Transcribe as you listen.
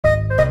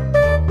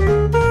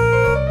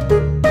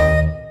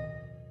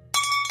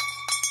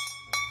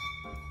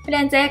フ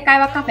レンズ英会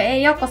話カフェ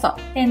へようこそ。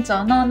店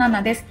長のナ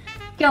ナです。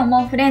今日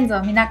もフレンズ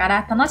を見なが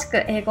ら楽し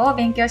く英語を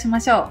勉強しま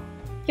しょう。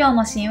今日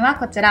のシーンは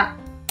こちら。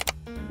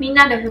みん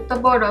なでフット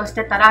ボールをし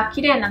てたら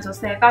綺麗な女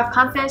性が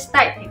観戦し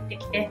たいって言って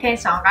きてテン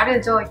ション上が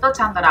るジョーイと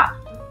チャンドラ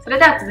ー。それ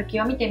では続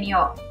きを見てみ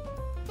よ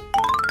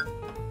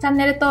う。チャン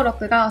ネル登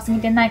録がお済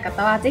みでない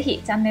方はぜ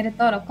ひチャンネル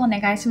登録お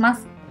願いしま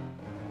す。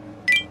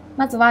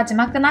まずは字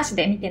幕なし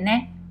で見て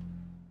ね。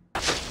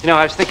You know,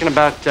 I was thinking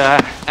about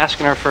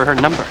asking her for her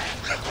number.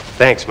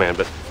 Thanks, man,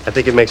 but I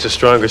think it makes a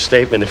stronger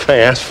statement if I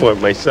ask for it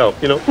myself,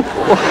 you know?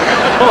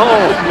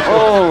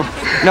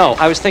 No,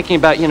 I was thinking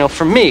about,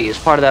 for me, as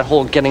part of that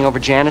whole getting over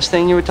Janice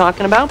thing you were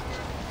talking about.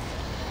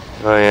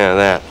 Oh, yeah,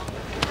 that.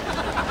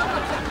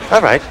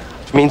 All right.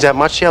 If it means that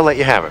much, yeah, I'll let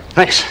you have her.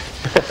 Thanks.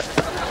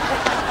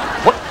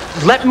 What?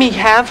 Let me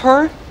have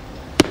her?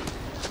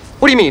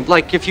 What do you mean?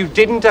 Like, if you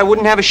didn't, I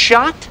wouldn't have a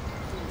shot?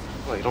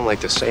 Well, you don't like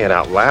to say it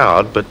out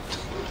loud, but...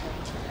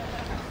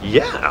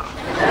 yeah.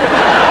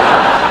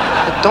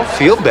 Don't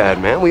feel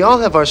bad, man. We all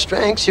have our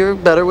strengths. You're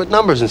better with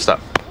numbers and stuff.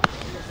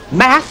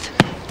 Math?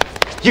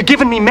 You're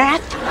giving me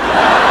math?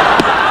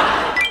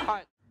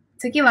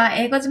 次は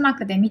英語字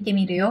幕で見て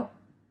みるよ。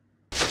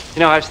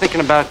You know, I was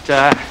thinking about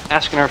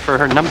asking her for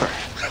her number.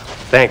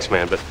 Thanks,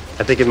 man, but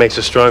I think it makes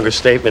a stronger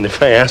statement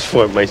if I ask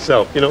for it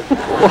myself, you know?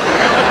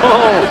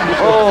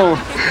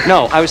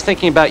 No, I was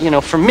thinking about,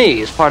 for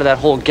me, as part of that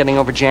whole getting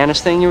over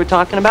Janice thing you were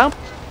talking about.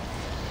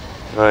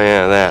 Oh,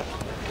 yeah, that.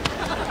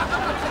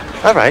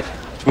 All right.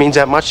 If it means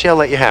that much, yeah, I'll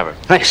let you have her.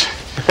 Thanks.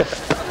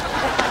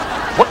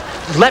 What?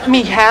 Let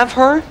me have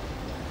her?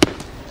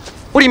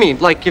 What do you mean?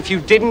 Like, if you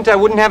didn't, I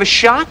wouldn't have a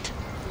shot?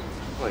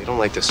 Well, you don't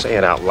like to say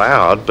it out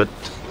loud, but...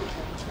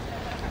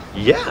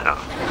 yeah.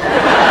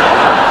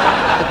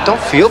 Don't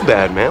feel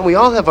bad, man. We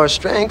all have our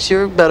strengths.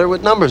 You're better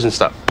with numbers and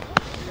stuff.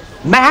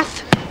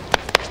 Math?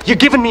 You're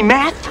giving me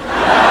math?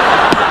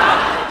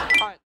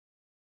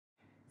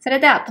 それ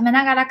では止め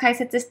ながら解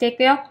説してい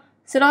くよ。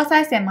スロー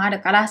再生もあ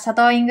るからシャ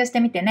ドーイングして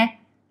みてね。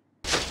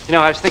You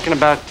know, I was thinking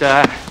about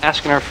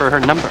asking her for her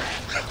number.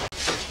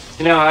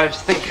 You know, I was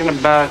thinking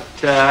about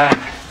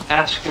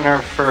asking her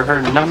for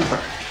her number.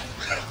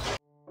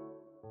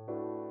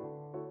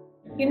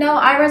 You know,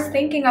 I was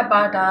thinking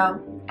about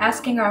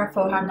asking her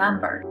for her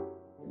number.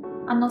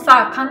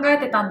 考え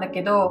てたんだ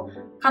けど、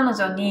彼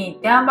女に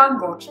電話番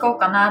号を聞こう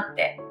かなっ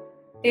て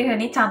いう風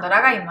にチャンドラ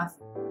ーが言います。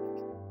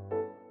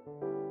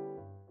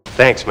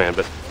Thanks, man,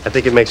 but I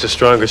think it makes a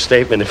stronger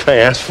statement if I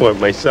ask for it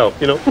myself,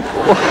 you know?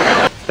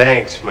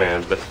 Thanks,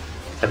 man, but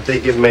I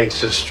think it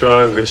makes a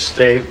stronger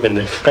statement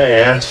if I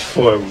ask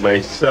for it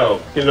myself,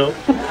 you know?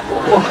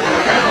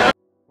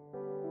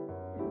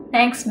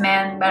 Thanks,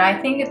 man, but I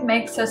think it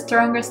makes a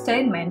stronger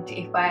statement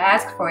if I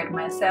ask for it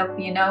myself,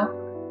 you know?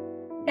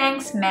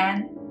 Thanks,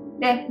 man.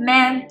 で、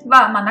man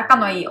は、仲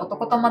のいい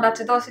男友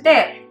達同士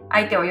で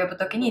相手を呼ぶ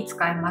ときに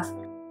使います。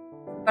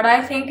But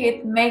I think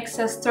it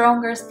makes a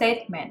stronger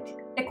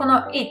statement. で、こ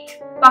の it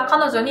は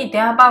彼女に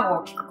電話番号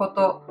を聞くこ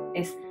と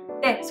です。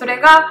で、それ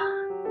が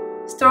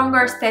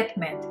stronger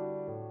statement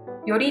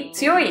より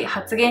強い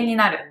発言に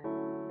なる。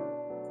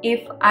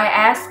If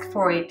I ask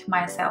for it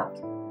myself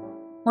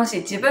もし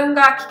自分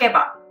が聞け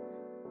ば、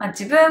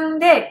自分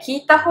で聞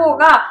いた方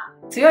が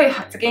強い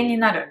発言に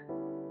なる。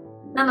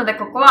なので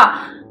ここ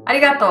はあり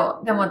が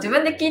とう。でも自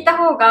分で聞いた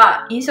方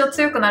が印象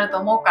強くなると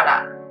思うか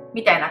ら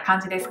みたいな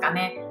感じですか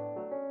ね。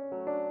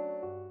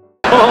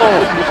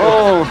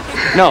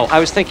No,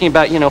 I was thinking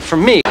about, for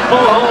me.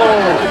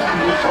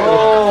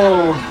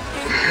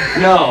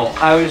 No,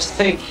 I was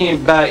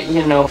thinking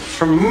about,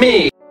 for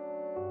me.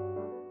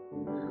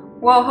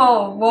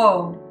 Whoa,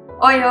 whoa.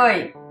 おいお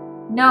い。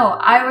No,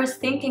 I was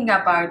thinking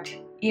about,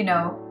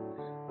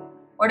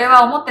 俺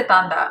は思って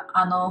たんだ。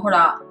ほ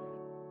ら、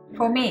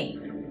for me.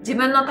 自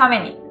分のため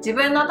に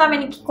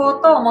聞こ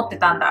うと思って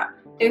たんだ。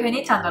というふう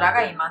にチャンドラー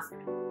が言います。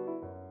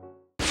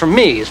For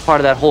me, as part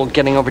of that whole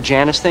getting over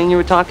Janice thing you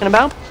were talking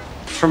about?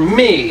 For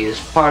me, as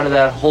part of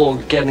that whole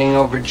getting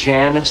over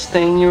Janice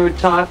thing you were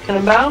talking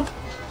about?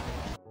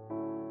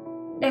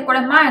 で、こ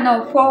れ前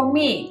の for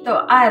me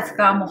と as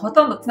がもうほ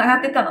とんどつなが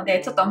ってたの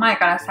で、ちょっと前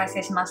から再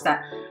生しまし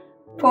た。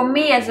For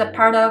me as a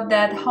part of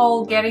that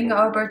whole getting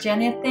over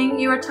Janice thing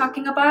you were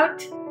talking about?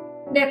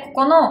 で、こ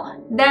この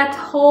that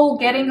whole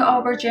getting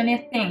over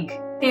Janice thing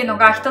っていうの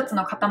が一つ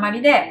の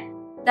塊で、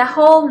the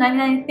whole 何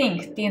々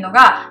thing っていうの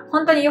が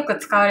本当によく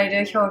使われ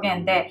る表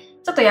現で、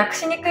ちょっと訳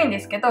しにくいんで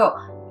すけど、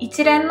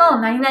一連の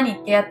何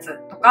々ってやつ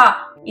と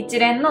か、一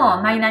連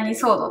の何々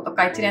騒動と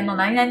か、一連の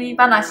何々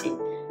話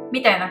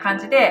みたいな感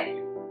じで、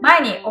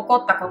前に起こ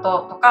ったこ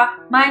ととか、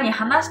前に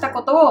話した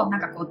ことを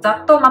ざ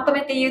っとまと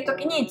めて言うと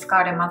きに使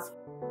われます。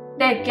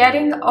で、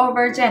getting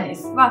over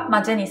Janice は、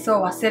ジェニス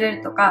を忘れ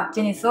るとか、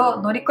ジェニスを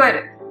乗り越え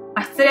る、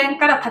失恋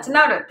から立ち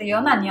直るっていうよ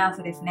うなニュアン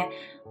スですね。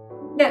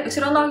で、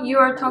後ろの you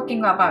are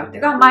talking about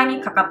が前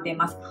にかかってい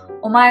ます。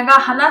お前が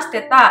話し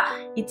てた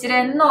一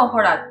連の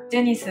ジ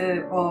ェニ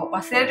スを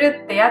忘れ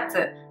るってや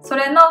つ、そ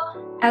れの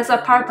as a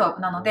part of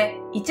なので、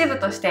一部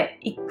として、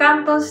一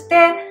環とし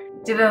て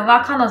自分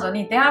は彼女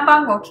に電話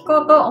番号を聞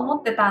こうと思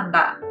ってたん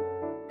だ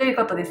という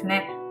ことです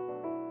ね。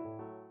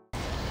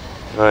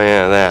Oh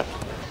yeah, that.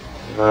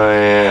 Oh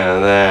yeah,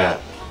 that.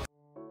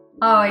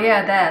 Oh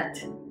yeah,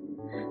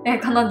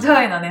 that. このジ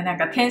ョイのね、なん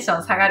かテンショ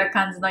ン下がる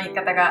感じの言い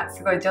方が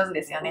すごい上手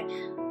ですよね。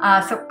あ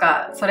あ、そっ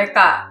か、それ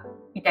か、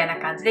みたいな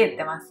感じで言っ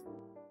てます。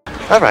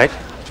Alright.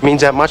 Means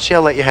that much,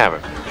 I'll let you have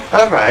her.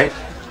 Alright.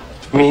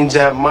 Means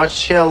that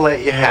much, I'll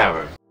let you have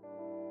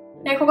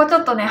her. ここちょ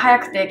っとね、早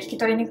くて聞き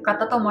取りにくかっ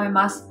たと思い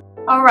ます。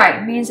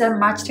Alright, means that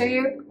much to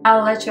you,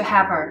 I'll let you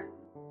have her.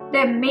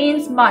 で、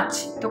means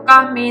much と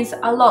か means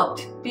a lot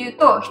っていう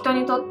と、人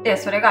にとって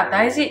それが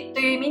大事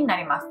という意味にな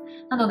ります。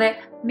なので、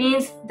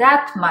means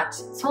that much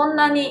そん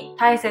なに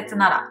大切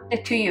なら、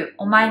で、to you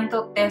お前に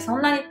とってそ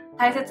んなに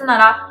大切な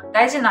ら、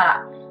大事な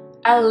ら、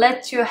I'll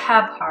let you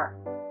have her.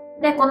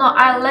 で、この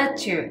I'll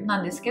let you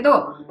なんですけ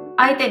ど、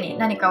相手に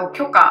何かを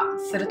許可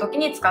するとき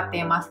に使って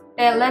います。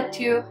で、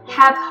let you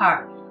have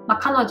her.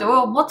 彼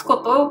女を持つこ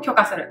とを許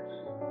可する。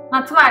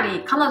つま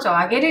り、彼女を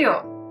あげる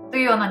よと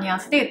いうようなニュアン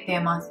スで言ってい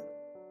ます。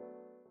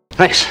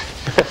Thanks.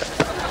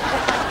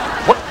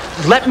 What?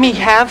 Let me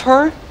have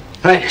her?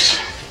 Thanks.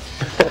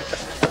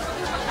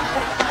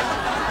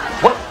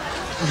 What?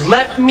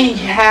 Let me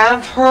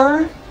have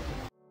her?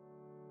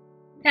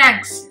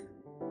 Thanks.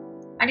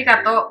 あり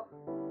がと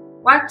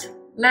う。What?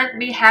 Let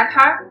me have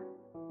her?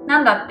 な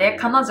んだって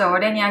彼女を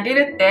俺にあげ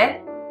るっ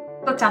て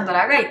とチャンド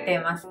ラーが言ってい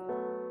ます。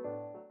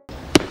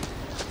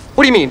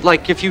What do you mean?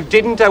 Like if you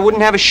didn't, I wouldn't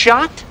have a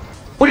shot?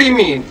 What do you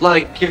mean?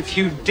 Like if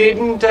you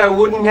didn't, I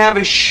wouldn't have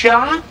a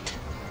shot?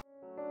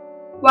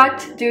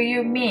 What do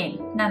you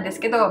mean? なんです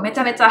けど、めち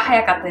ゃめちゃ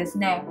早かったです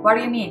ね。What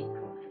do you mean?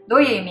 ど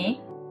ういう意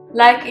味？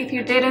 Like if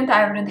you didn't,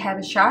 I wouldn't have a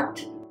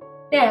shot?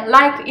 で、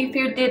like if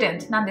you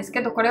didn't なんです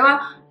けど、これ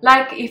は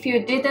like if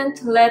you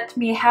didn't let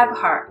me have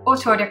her を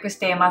省略し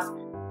ています。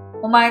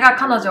お前が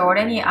彼女を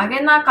俺にあげ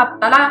なかっ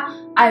たら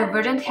I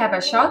wouldn't have a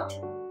shot?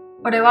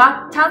 俺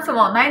はチャンス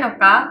もないの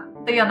か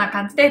というような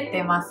感じで言って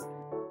います。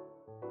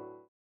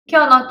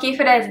今日のキー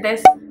フレーズで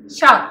す。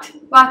shot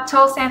は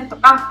挑戦と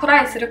かト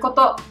ライするこ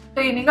と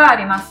という意味があ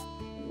ります。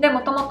で、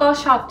もともと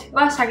shot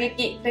は射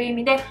撃という意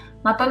味で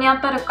的に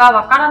当たるか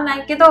わからな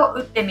いけど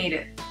撃ってみ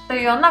るとい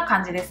うような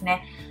感じです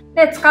ね。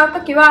で、使う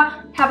とき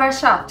は have a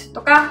shot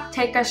とか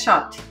take a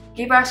shot,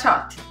 give a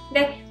shot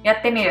でや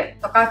ってみる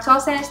とか挑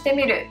戦して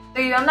みる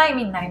というような意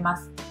味になりま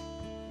す。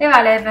で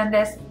は例文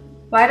です。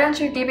Why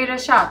don't you give it a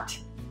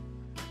shot?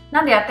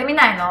 なんでやってみ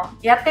ないの？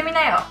やってみ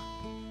なよ。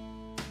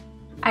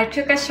I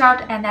took a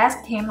shot and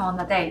asked him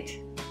on a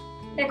date.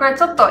 で、これ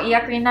ちょっと意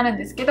訳になるん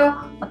ですけど、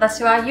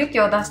私は勇気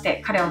を出し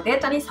て彼をデ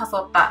ートに誘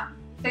った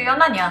というよう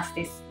なニュアンス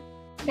です。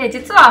で、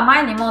実は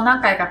前にも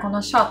何回かこ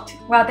の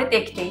shot は出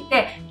てきてい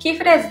て、キー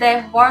フレーズ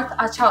で worth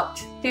a shot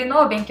っていう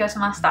のを勉強し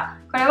ました。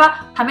これ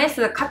は試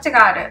す価値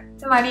がある、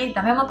つまり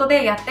ダメ元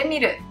でやってみ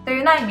るという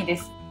ような意味で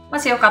す。も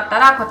しよかった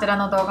らこちら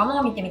の動画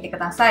も見てみてく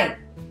ださい。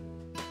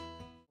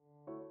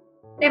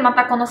で、ま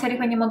たこのセリ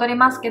フに戻り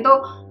ますけ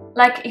ど、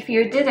like if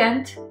you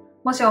didn't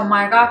もしお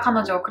前が彼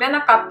女をくれ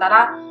なかった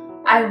ら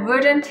I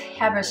wouldn't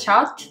have a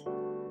shot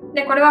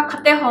で、これは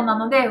仮定法な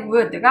ので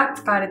would が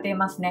使われてい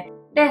ますね。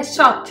で、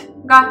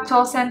shot が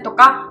挑戦と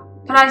か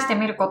トライして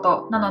みるこ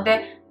となの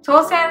で、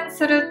挑戦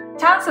する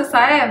チャンス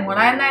さえも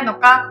らえないの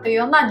かという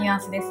ようなニュア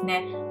ンスです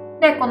ね。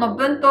で、この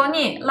文頭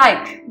に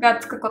like が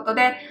つくこと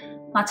で、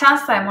チャン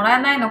スさえもら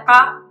えないの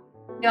か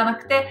ではな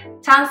くて、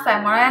チャンスさ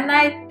えもらえ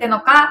ないっての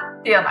か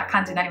っていうような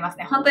感じになります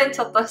ね。本当に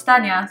ちょっとした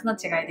ニュアンスの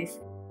違いで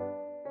す。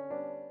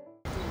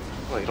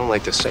Well, you don't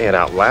like to say it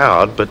out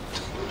loud, but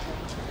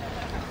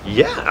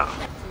yeah.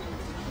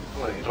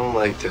 Well, you don't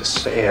like to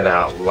say it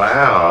out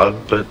loud,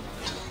 but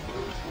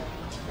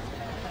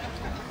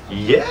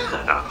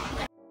yeah.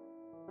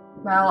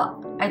 Well,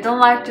 I don't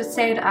like to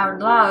say it out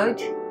loud,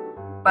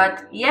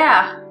 but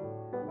yeah.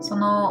 そ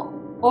の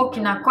大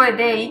きな声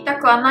で言いた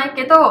くはない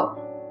けど、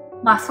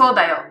そう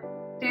だよ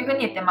というふうに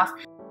言ってます。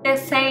で、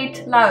say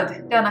it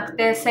loud ではなく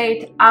て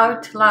say it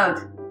out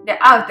loud で、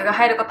out が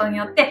入ることに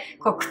よって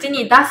口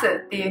に出す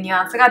っていうニュ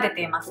アンスが出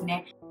ています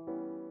ね。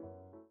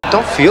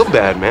Don't feel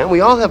bad, man.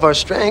 We all have our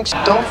strengths.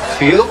 Don't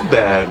feel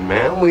bad,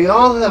 man. We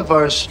all have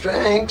our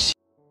strengths.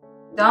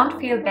 Don't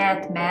feel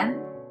bad, man.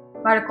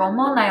 悪く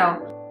思うなよ。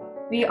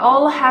We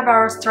all have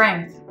our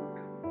strength.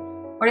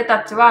 俺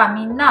たちは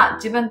みんな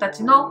自分た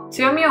ちの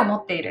強みを持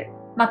っている。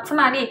つ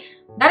まり、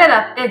誰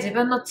だって自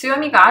分の強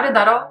みがある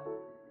だろ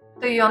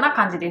うというような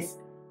感じです。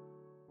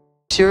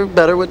You're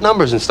better with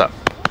numbers and stuff.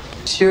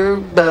 You're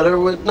better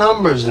with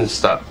numbers and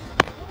stuff.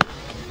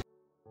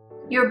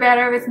 You're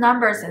better with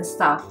numbers and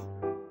stuff.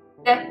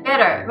 で、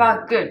better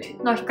は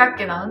good の非括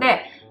形なの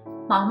で、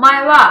お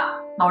前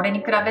は、俺に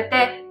比べ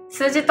て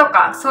数字と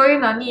かそういう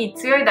のに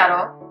強いだ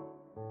ろ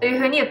うという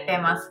ふうに言ってい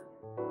ます。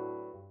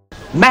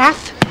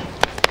Math?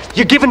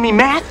 You're giving me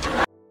math?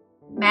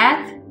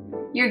 Math?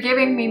 You're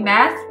giving me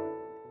math?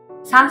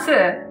 算数?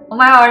 お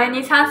前は俺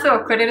に算数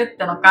をくれるっ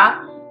ての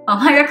か？お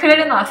前がくれ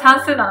るのは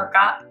算数なの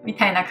か？み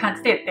たいな感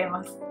じで言ってい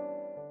ます。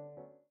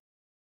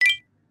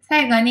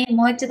最後に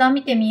もう一度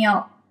見てみ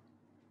よう。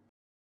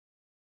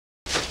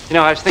You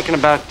know, I was thinking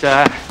about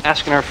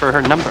asking her for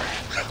her number.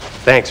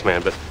 Thanks,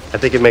 man, but I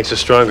think it makes a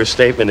stronger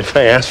statement if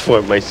I ask for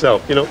it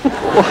myself, you know?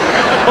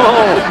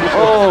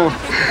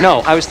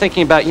 No, I was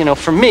thinking about,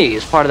 for me,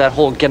 as part of that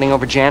whole getting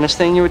over Janice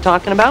thing you were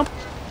talking about.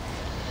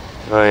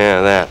 Oh,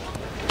 yeah, that.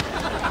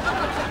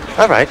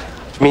 All right.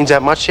 If it means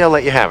that much, yeah, I'll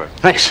let you have her.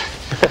 Thanks.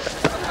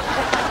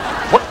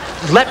 What?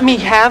 Let me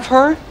have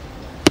her?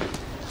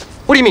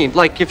 What do you mean?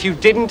 Like, if you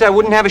didn't, I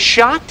wouldn't have a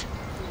shot?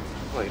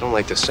 Well, you don't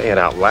like to say it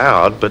out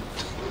loud, but...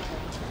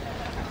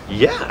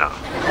 yeah.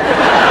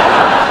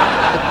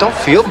 Don't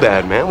feel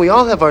bad, man. We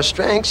all have our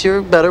strengths.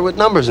 You're better with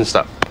numbers and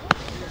stuff.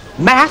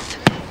 Math?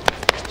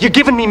 You're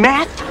giving me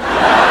math?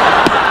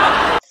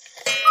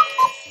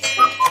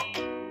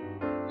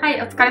 は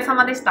い、お疲れ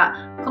様でした。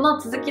この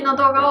続きの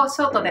動画を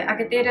ショートで上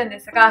げているんで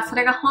すが、そ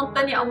れが本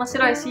当に面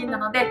白いシーンな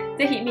ので、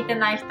ぜひ見て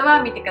ない人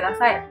は見てくだ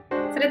さい。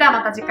それでは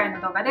また次回の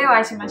動画でお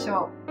会いしまし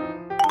ょ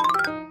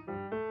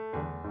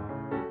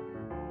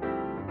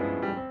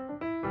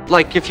う。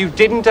Like, if you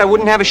didn't, I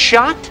wouldn't have a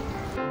shot?